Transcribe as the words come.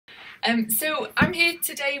So I'm here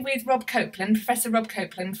today with Rob Copeland, Professor Rob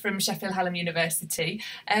Copeland from Sheffield Hallam University,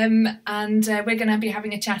 and we're going to be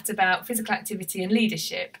having a chat about physical activity and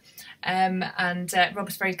leadership.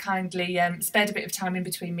 Rob's very kindly spared a bit of time in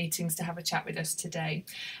between meetings to have a chat with us today.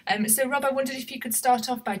 So Rob, I wondered if you could start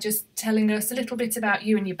off by just telling us a little bit about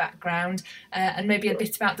you and your background, and maybe a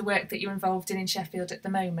bit about the work that you're involved in Sheffield at the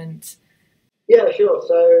moment. Yeah, sure.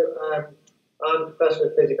 So I'm Professor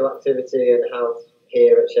of Physical Activity and Health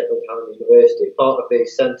here at Sheffield Hallam University, part of the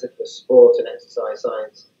Centre for Sport and Exercise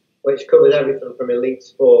Science, which covers everything from elite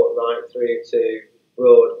sport right through to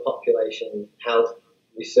broad population health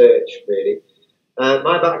research, really.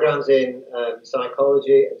 My background's in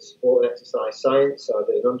psychology and sport and exercise science. So I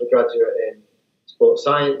did an undergraduate in sports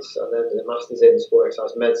science, and then did a master's in sport and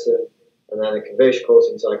exercise medicine, and then a conversion course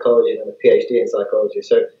in psychology, and then a PhD in psychology.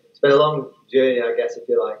 So it's been a long journey, I guess, if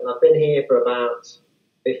you like. And I've been here for about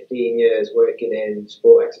 15 years working in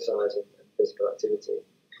sport, exercise and physical activity.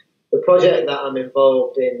 The project that I'm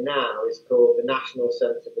involved in now is called the National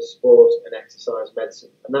Centre for Sport and Exercise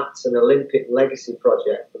Medicine, and that's an Olympic legacy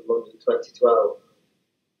project from London 2012.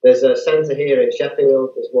 There's a centre here in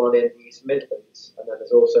Sheffield, there's one in the East Midlands, and then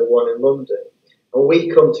there's also one in London. And we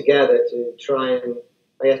come together to try and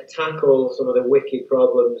tackle some of the wicked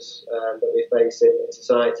problems that we face in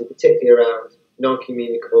society, particularly around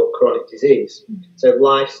non-communicable chronic disease. So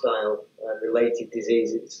lifestyle related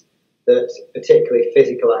diseases that particularly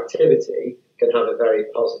physical activity can have a very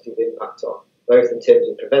positive impact on, both in terms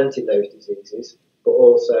of preventing those diseases, but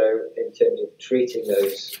also in terms of treating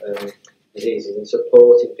those diseases and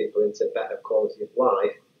supporting people into better quality of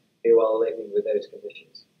life who are living with those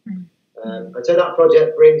conditions. And so that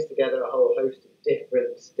project brings together a whole host of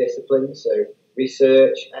different disciplines, so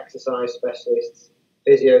research, exercise specialists,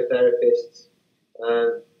 physiotherapists,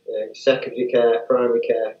 secondary care, primary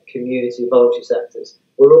care, community, voluntary sectors.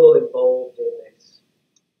 We're all involved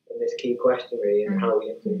in this key question, really, and how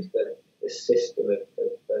we influence the system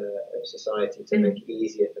of society to make it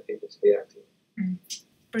easier for people to be active.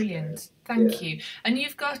 Brilliant, thank you. And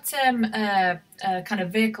you've got a kind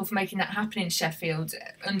of vehicle for making that happen in Sheffield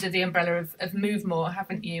under the umbrella of Move More,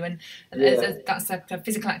 haven't you? And that's a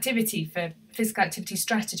physical activity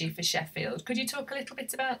strategy for Sheffield. Could you talk a little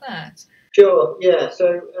bit about that? Sure, yeah.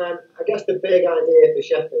 So I guess the big idea for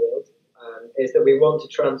Sheffield is that we want to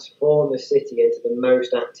transform the city into the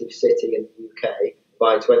most active city in the UK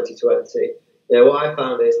by 2020. What I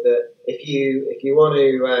found is that if you want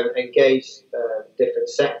to engage different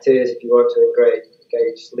sectors, if you want to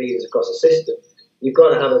engage leaders across a system, you've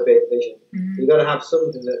got to have a big vision. You've got to have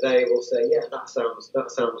something that they will say, yeah, that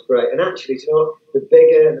sounds great. And actually, you know what, the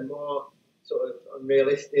bigger and the more sort of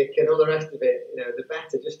unrealistic and all the rest of it, the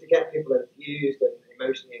better, just to get people enthused and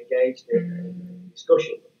emotionally engaged in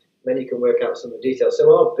discussion. And then you can work out some of the details.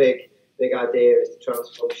 So our big idea is to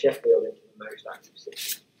transform Sheffield into the most active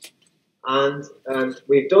city. And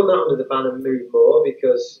we've done that under the banner Move More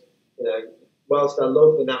because, whilst I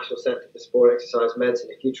love the National Centre for Sport and Exercise Medicine,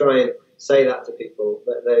 if you try and say that to people,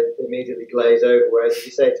 they immediately glaze over, whereas if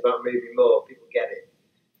you say it's about moving more, people get it.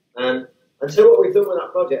 And so what we've done with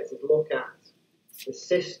that project is look at the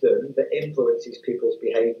system that influences people's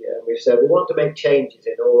behaviour, and we've said we want to make changes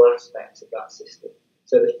in all aspects of that system.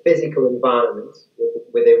 So the physical environment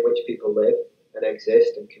within which people live and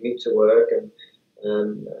exist and commute to work and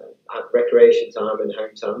have recreation time and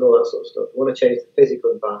home time and all that sort of stuff. We want to change the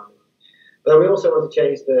physical environment. But then we also want to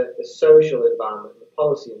change the social environment, the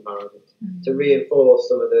policy environment, to reinforce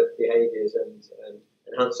some of the behaviours and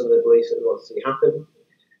enhance some of the beliefs that we want to see happen.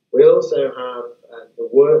 We also have the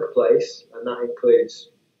workplace, and that includes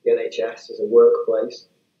the NHS as a workplace,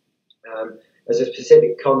 as a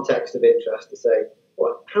specific context of interest to say,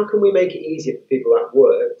 well, how can we make it easier for people at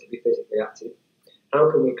work to be physically active? How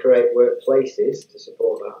can we create workplaces to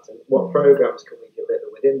support that? And what programs can we deliver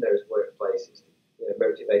within those workplaces to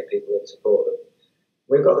motivate people and support them?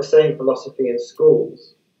 We've got the same philosophy in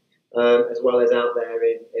schools as well as out there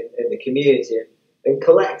in the community. And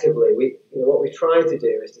collectively, what we try to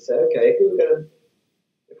do is to say, okay,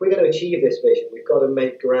 if we're going to achieve this vision, we've got to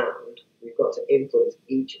make ground. We've got to influence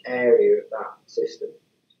each area of that system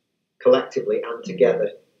collectively and together.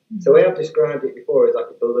 So we have described it before as like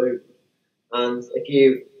a balloon. And if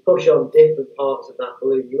you push on different parts of that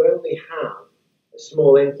balloon, you only have a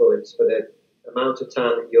small influence for the amount of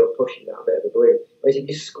time that you're pushing that bit of the balloon. Whereas if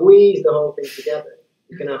you squeeze the whole thing together,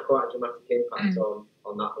 you can have quite a dramatic impact on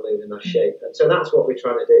that balloon and that shape. And so that's what we're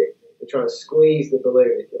trying to do. We're trying to squeeze the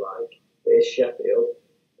balloon, if you like, that is Sheffield,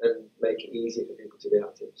 and make make it easier for people to be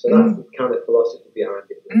active. So that's the kind of philosophy behind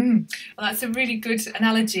it. Well, that's a really good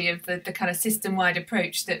analogy of the kind of system-wide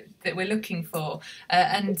approach that we're looking for.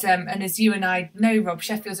 And as you and I know, Rob,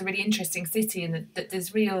 Sheffield's a really interesting city, and that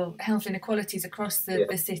there's real health inequalities across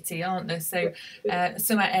the city, aren't there? So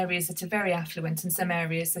some areas that are very affluent and some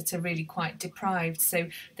areas that are really quite deprived. So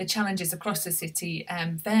the challenges across the city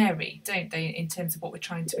vary, don't they, in terms of what we're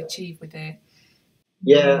trying to achieve with it?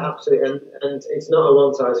 Yeah, absolutely, and it's not a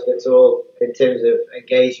one-size-fits-all in terms of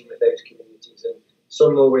engaging with those communities, and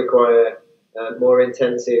some will require more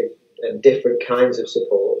intensive and different kinds of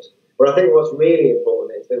support. But I think what's really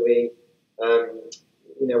important is that we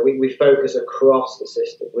focus across the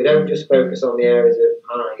system. We don't just focus on the areas of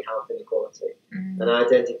high health inequality and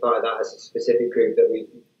identify that as a specific group that we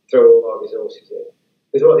throw all our resources in.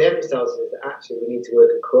 Because what the evidence tells us is that actually we need to work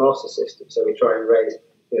across the system, so we try and raise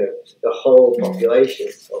the whole population.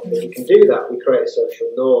 If we can do that, we create a social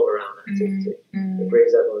norm around activity that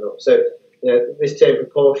brings everyone up. So, this term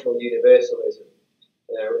proportional universalism,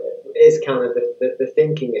 is kind of the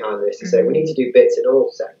thinking behind this, to say we need to do bits in all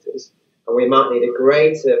sectors, and we might need a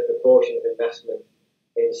greater proportion of investment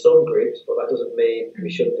in some groups, but that doesn't mean we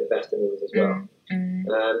shouldn't invest in others as well.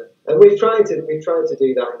 And we've tried to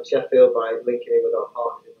do that in Sheffield by linking in with our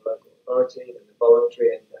partners in the local authority and the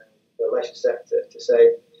voluntary and the leisure sector, to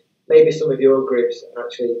say maybe some of your groups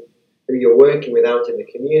actually who you're working with out in the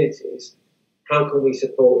communities, how can we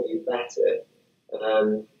support you better?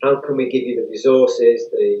 How can we give you the resources,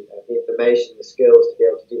 the information, the skills to be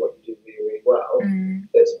able to do what you do really, really well?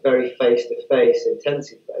 That's very face-to-face,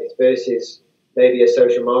 intensive-based, versus maybe a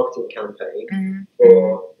social marketing campaign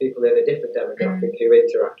for people in a different demographic who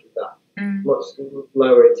interact with that. Much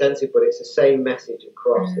lower intensive, but it's the same message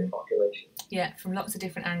across the population. Yeah, from lots of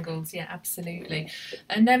different angles. Yeah, absolutely.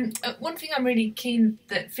 And one thing I'm really keen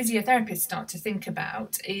that physiotherapists start to think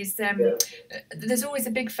about is there's always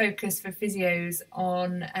a big focus for physios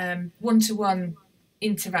on one-to-one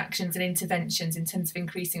interactions and interventions in terms of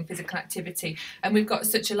increasing physical activity, and we've got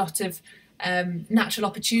such a lot of natural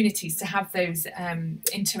opportunities to have those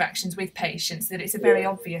interactions with patients that it's a very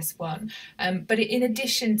obvious one. But in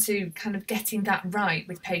addition to kind of getting that right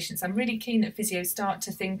with patients, I'm really keen that physios start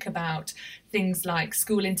to think about things like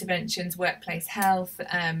school interventions, workplace health,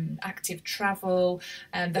 active travel,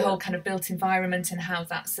 the whole kind of built environment and how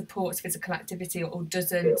that supports physical activity or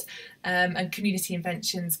doesn't, and community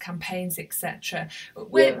interventions, campaigns, etc.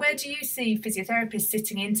 Where do you see physiotherapists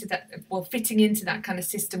fitting into that kind of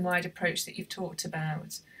system-wide approach that you've talked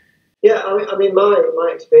about? Yeah, I mean,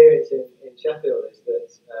 my experience in Sheffield is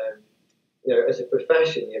that as a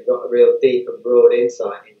profession, you've got a real deep and broad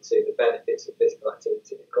insight into the benefits of physical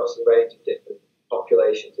activity across a range of different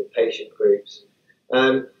populations and patient groups.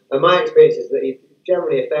 And my experience is that you're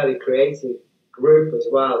generally a fairly creative group as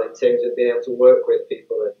well, in terms of being able to work with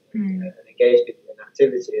people and engage people in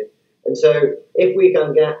activity. And so if we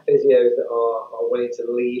can get physios that are willing to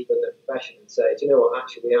leave from the profession and say, do you know what,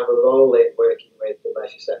 actually we have a role in working with the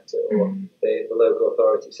leisure sector or the local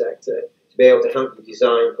authority sector to be able to help you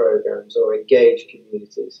design programs or engage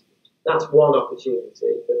communities, that's one opportunity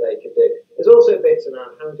that they can do. There's also bits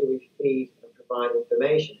around how do we feed and provide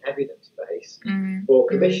information, evidence-based, for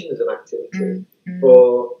commissioners of activity,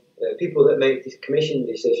 for people that make these commission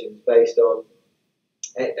decisions based on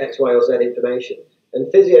X, Y, or Z information. And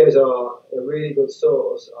physios are a really good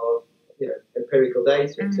source of empirical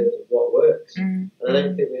data in terms of what works. And I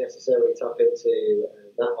don't think we necessarily tap into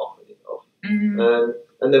that often enough.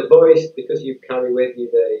 And the voice, because you carry with you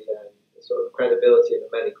the sort of credibility of a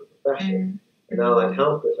medical profession, an allied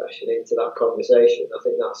health profession, into that conversation, I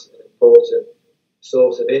think that's an important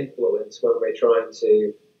source of influence when we're trying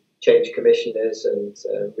to change commissioners and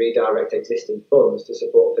redirect existing funds to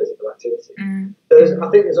support physical activity. So I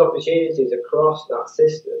think there's opportunities across that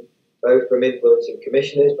system, both from influencing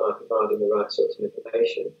commissioners by providing the right sorts of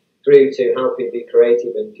information, through to helping be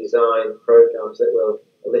creative and design programs that will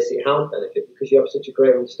elicit health benefit, because you have such a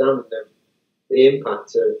great understanding of the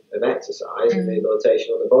impact of exercise and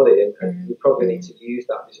rehabilitation on the body, and you probably need to use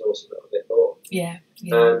that resource a little bit more.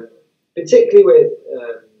 Particularly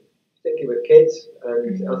with kids,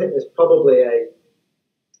 and I think there's probably an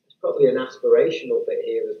aspirational bit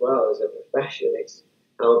here as well as a profession. It's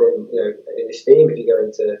held in esteem if you go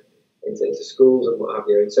into schools and what have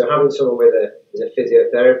you. And so having someone as a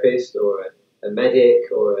physiotherapist or a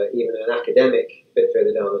medic or even an academic a bit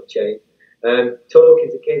further down the chain, talking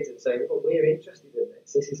to kids and saying, "Oh, we're interested in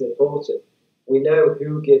this. This is important. We know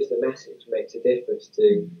who gives the message makes a difference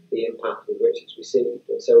to the impact with which it's received."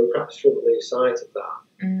 And so we perhaps shouldn't lose sight of that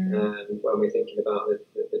when we're thinking about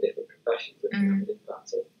the different professions that can have an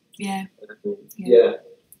impact.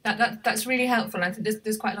 That's really helpful. I think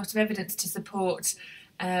there's quite a lot of evidence to support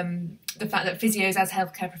the fact that physios as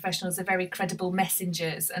healthcare professionals are very credible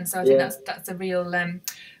messengers, and so I think that's a real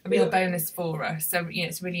bonus for us. So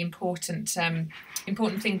it's a really important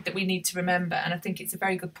important thing that we need to remember. And I think it's a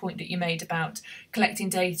very good point that you made about collecting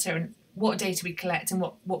data and what data we collect and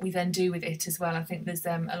what we then do with it as well. I think there's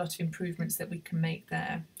a lot of improvements that we can make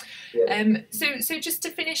there. Yeah. So just to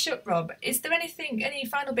finish up, Rob, is there any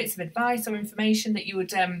final bits of advice or information that you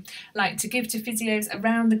would like to give to physios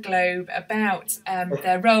around the globe about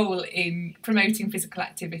their role in promoting physical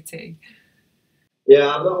activity?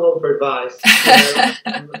 Yeah, I'm not one for advice.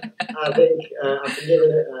 I think I've been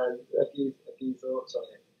given it a few thoughts on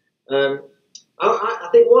it. I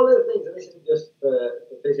think one of the things, and this isn't just for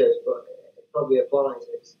physios, but it probably applies,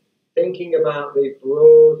 is thinking about the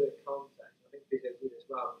broader context. I think physios do this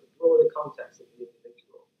well, the broader context of the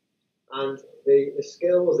individual and the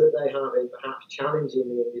skills that they have in perhaps challenging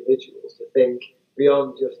the individuals to think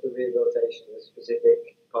beyond just the rehabilitation of a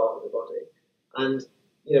specific part of the body, and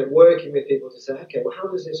working with people to say, okay, well, how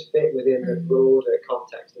does this fit within the broader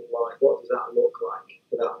context of life? What does that look like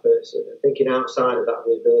for that person? And thinking outside of that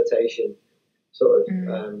rehabilitation sort of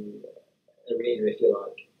arena, if you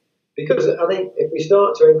like. Because I think if we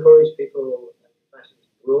start to encourage people and professionals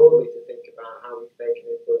broadly to think about how they can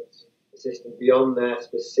influence the system beyond their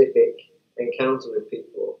specific encounter with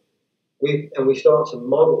people, we start to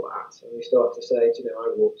model that, and we start to say,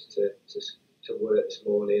 I walked to work this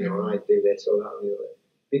morning, or I do this or that or the other.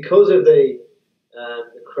 Because of the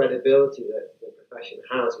credibility that the profession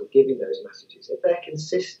has with giving those messages, if they're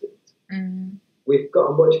consistent, we've got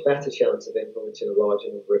a much better chance of influencing a larger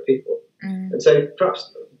number of people. And so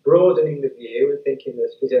perhaps broadening the view and thinking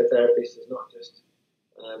that physiotherapists is not just,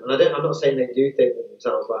 and I'm not saying they do think of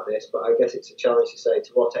themselves like this, but I guess it's a challenge to say,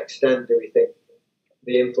 to what extent do we think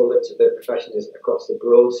the influence of the profession is across the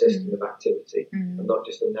broad system of activity and not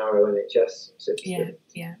just the narrow NHS system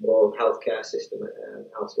or healthcare system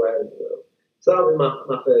elsewhere in the world. So that would be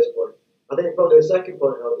my first point. I think probably the second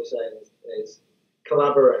point I would be saying is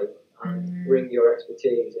collaborate and bring your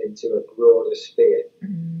expertise into a broader sphere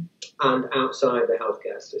and outside the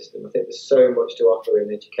healthcare system. I think there's so much to offer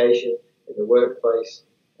in education, in the workplace,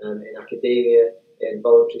 in academia, in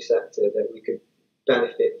voluntary sector that we could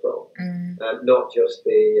benefit from, not just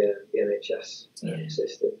the NHS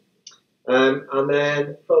system. And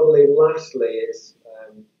then probably lastly is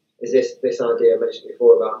this idea I mentioned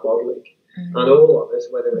before about modelling. And all of us,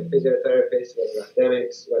 whether we're physiotherapists, whether we're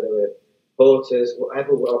academics, whether we're porters,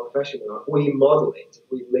 whatever our profession we are, if we model it, if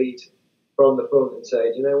we lead from the front and say,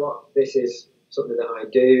 do you know what, this is something that I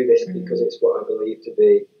do, this is because it's what I believe to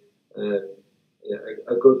be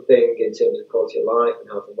a good thing in terms of quality of life and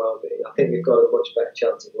health and well-being, I think we've got a much better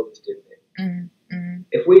chance of others doing it.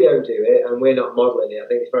 If we don't do it and we're not modelling it, I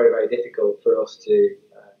think it's very, very difficult for us to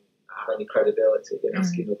have any credibility in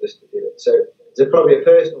asking others to do it. So there's probably a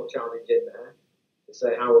personal challenge in there to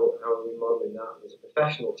say how are we modelling that. There's a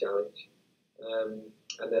professional challenge,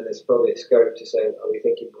 and then there's probably a scope to say, are we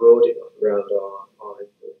thinking broad enough around our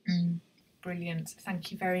influence? Brilliant,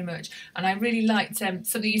 thank you very much. And I really liked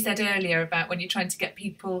something you said earlier about when you're trying to get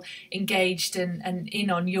people engaged and in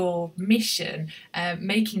on your mission,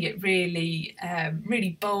 making it really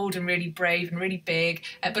really bold and really brave and really big,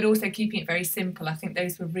 but also keeping it very simple. I think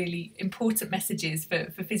those were really important messages for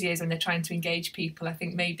physios when they're trying to engage people. I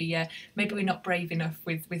think maybe we're not brave enough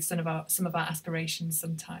with some of our aspirations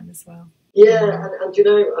sometimes as well. Yeah, and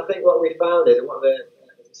I think what we found is, and what the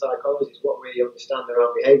psychologists, what we understand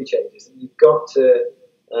around behaviour changes, and you've got to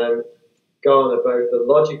garner both the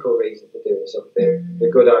logical reason for doing something, the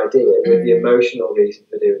good idea, with the emotional reason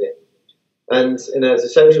for doing it. And as a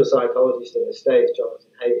social psychologist in the States, Jonathan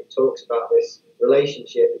Haidt talks about this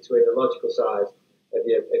relationship between the logical side of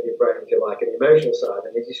your brain, if you like, and the emotional side,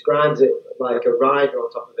 and he describes it like a rider on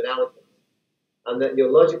top of an elephant. And that your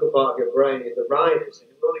logical part of your brain is the rider, saying,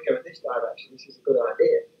 we want to go in this direction, this is a good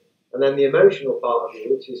idea. And then the emotional part of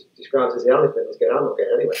you, which is described as the elephant, is going, I'm not going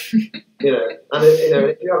anywhere. And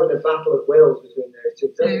if you're having a battle of wills between those two,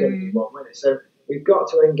 it's only going to be one winner. So we've got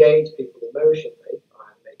to engage people emotionally by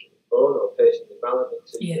making it fun or personal development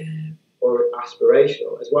or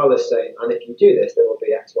aspirational, as well as saying, and if you do this, there will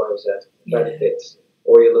be X, Y, or Z benefits,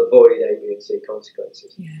 or you'll avoid A, B, and C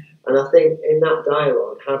consequences. And I think in that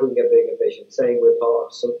dialogue, having a bigger vision, saying we're part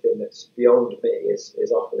of something that's beyond me is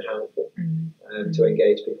often helpful to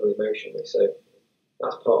engage people emotionally. So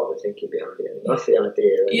that's part of the thinking behind it. And that's the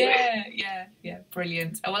idea. Anyway. Yeah,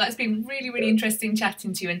 brilliant. Oh, well, that's been really, really interesting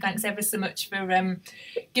chatting to you, and thanks ever so much for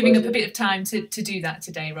giving up a bit of time to do that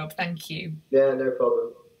today, Rob. Thank you. Yeah, no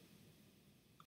problem.